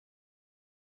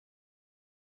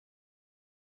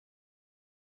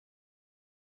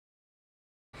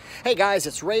Hey guys,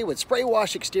 it's Ray with Spray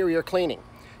Wash Exterior Cleaning,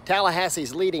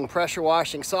 Tallahassee's leading pressure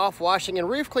washing, soft washing, and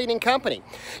roof cleaning company.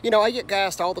 You know, I get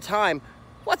asked all the time,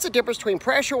 what's the difference between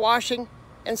pressure washing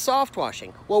and soft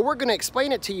washing? Well, we're going to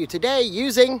explain it to you today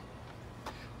using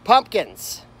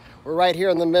pumpkins. We're right here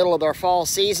in the middle of our fall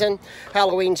season.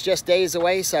 Halloween's just days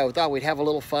away, so I thought we'd have a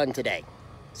little fun today.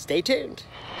 Stay tuned.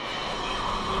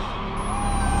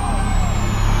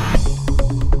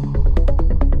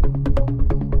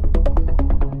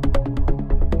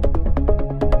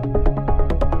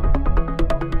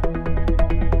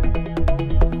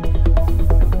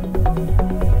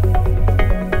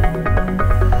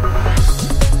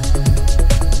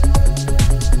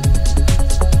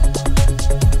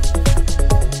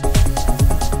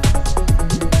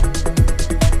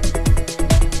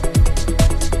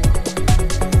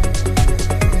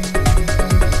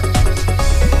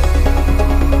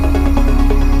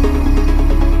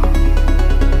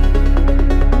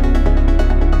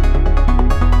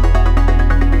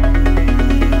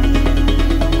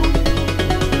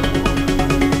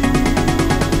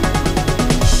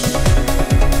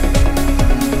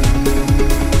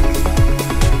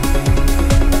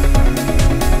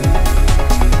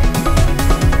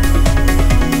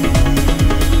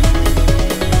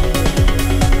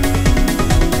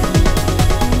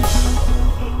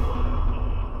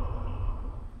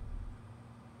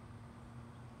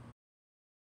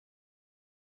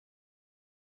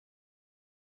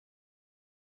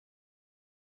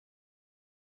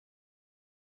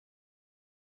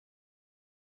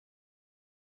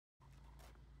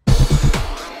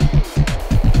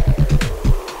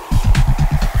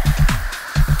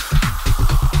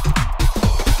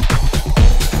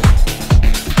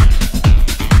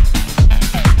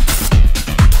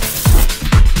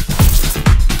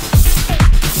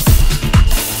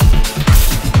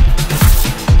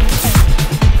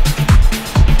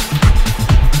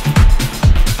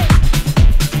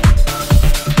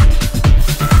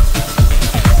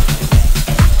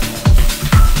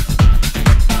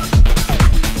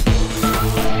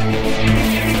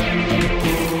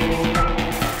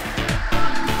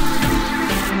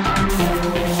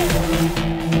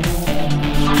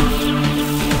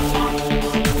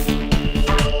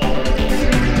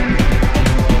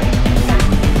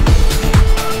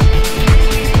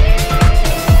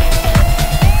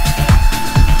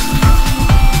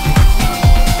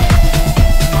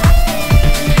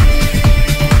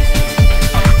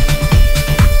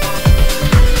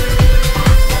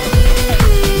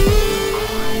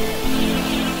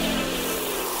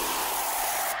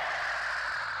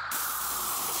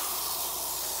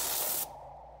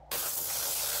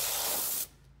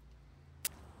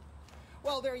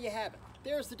 Well, there you have it.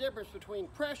 There's the difference between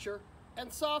pressure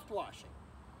and soft washing.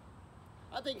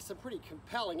 I think it's some pretty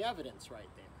compelling evidence right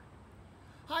there.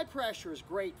 High pressure is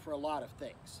great for a lot of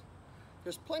things.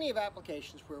 There's plenty of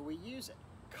applications where we use it.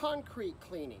 Concrete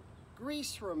cleaning,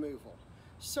 grease removal,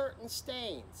 certain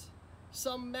stains,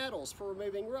 some metals for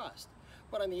removing rust.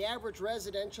 But on the average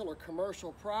residential or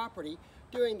commercial property,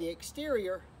 doing the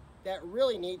exterior, that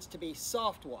really needs to be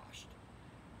soft washed.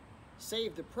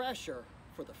 Save the pressure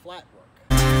for the flat work.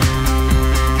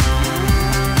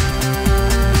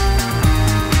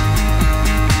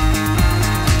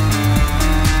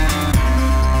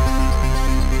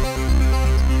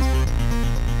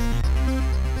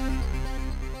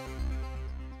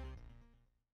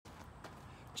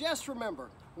 Just remember,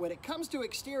 when it comes to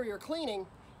exterior cleaning,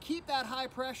 keep that high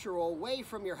pressure away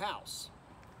from your house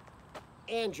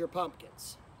and your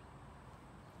pumpkins.